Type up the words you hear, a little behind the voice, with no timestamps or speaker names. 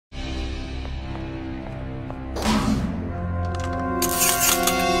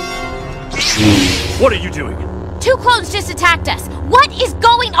What are you doing? Two clones just attacked us. What is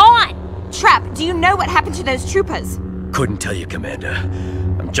going on? Trap, do you know what happened to those troopers? Couldn't tell you, Commander.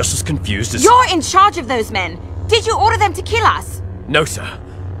 I'm just as confused as... You're in charge of those men. Did you order them to kill us? No, sir.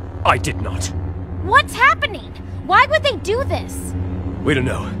 I did not. What's happening? Why would they do this? We don't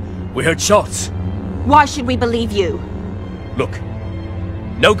know. We heard shots. Why should we believe you? Look.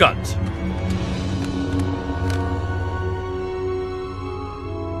 No guns.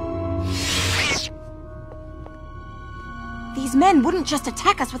 These men wouldn't just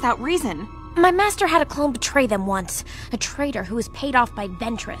attack us without reason. My master had a clone betray them once. A traitor who was paid off by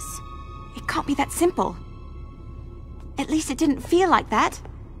Ventress. It can't be that simple. At least it didn't feel like that.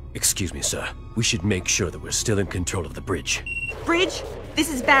 Excuse me, sir. We should make sure that we're still in control of the bridge. Bridge,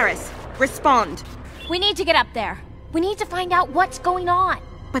 this is Barriss. Respond. We need to get up there. We need to find out what's going on.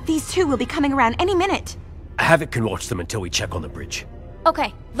 But these two will be coming around any minute. Havoc can watch them until we check on the bridge.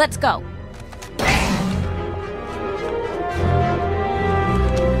 Okay, let's go.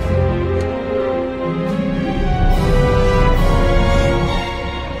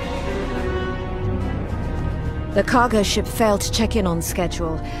 The cargo ship failed to check in on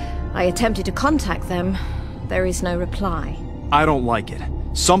schedule. I attempted to contact them. There is no reply. I don't like it.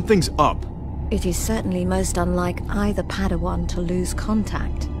 Something's up. It is certainly most unlike either Padawan to lose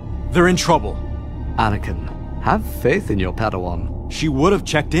contact. They're in trouble. Anakin, have faith in your Padawan. She would have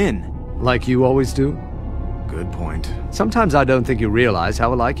checked in. Like you always do? Good point. Sometimes I don't think you realize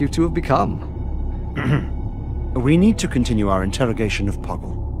how alike you two have become. We need to continue our interrogation of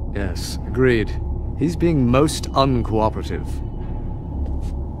Poggle. Yes, agreed. He's being most uncooperative.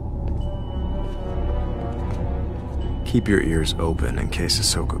 Keep your ears open in case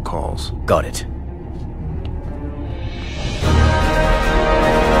Ahsoka calls. Got it.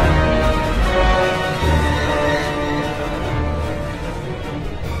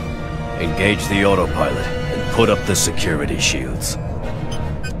 Engage the autopilot and put up the security shields.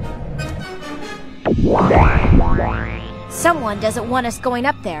 Someone doesn't want us going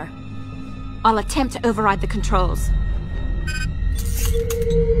up there. I'll attempt to override the controls.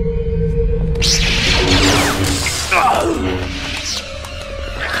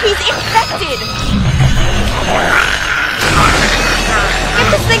 He's infected! Get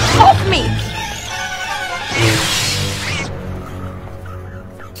this thing off me!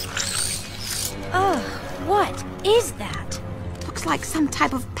 Ugh, what is that? Looks like some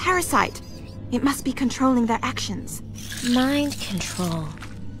type of parasite. It must be controlling their actions. Mind control.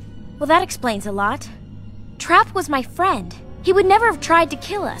 Well, that explains a lot. Trap was my friend. He would never have tried to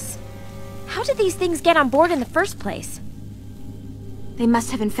kill us. How did these things get on board in the first place? They must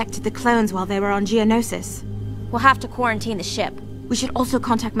have infected the clones while they were on Geonosis. We'll have to quarantine the ship. We should also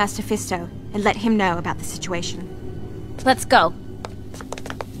contact Master Fisto and let him know about the situation. Let's go.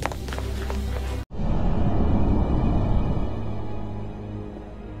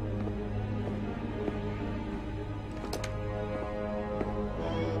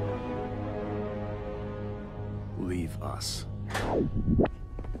 Leave us.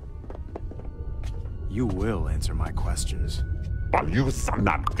 You will answer my questions. Your feeble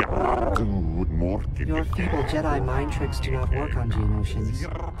Jedi mind tricks do not work on Geonosians.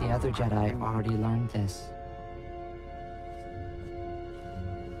 The other Jedi already learned this.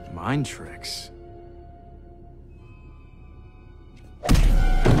 Mind tricks?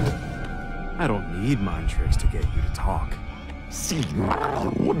 I don't need mind tricks to get you to talk.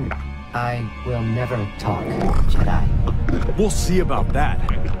 I will never talk, Jedi. We'll see about that,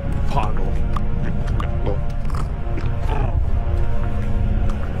 Poggle.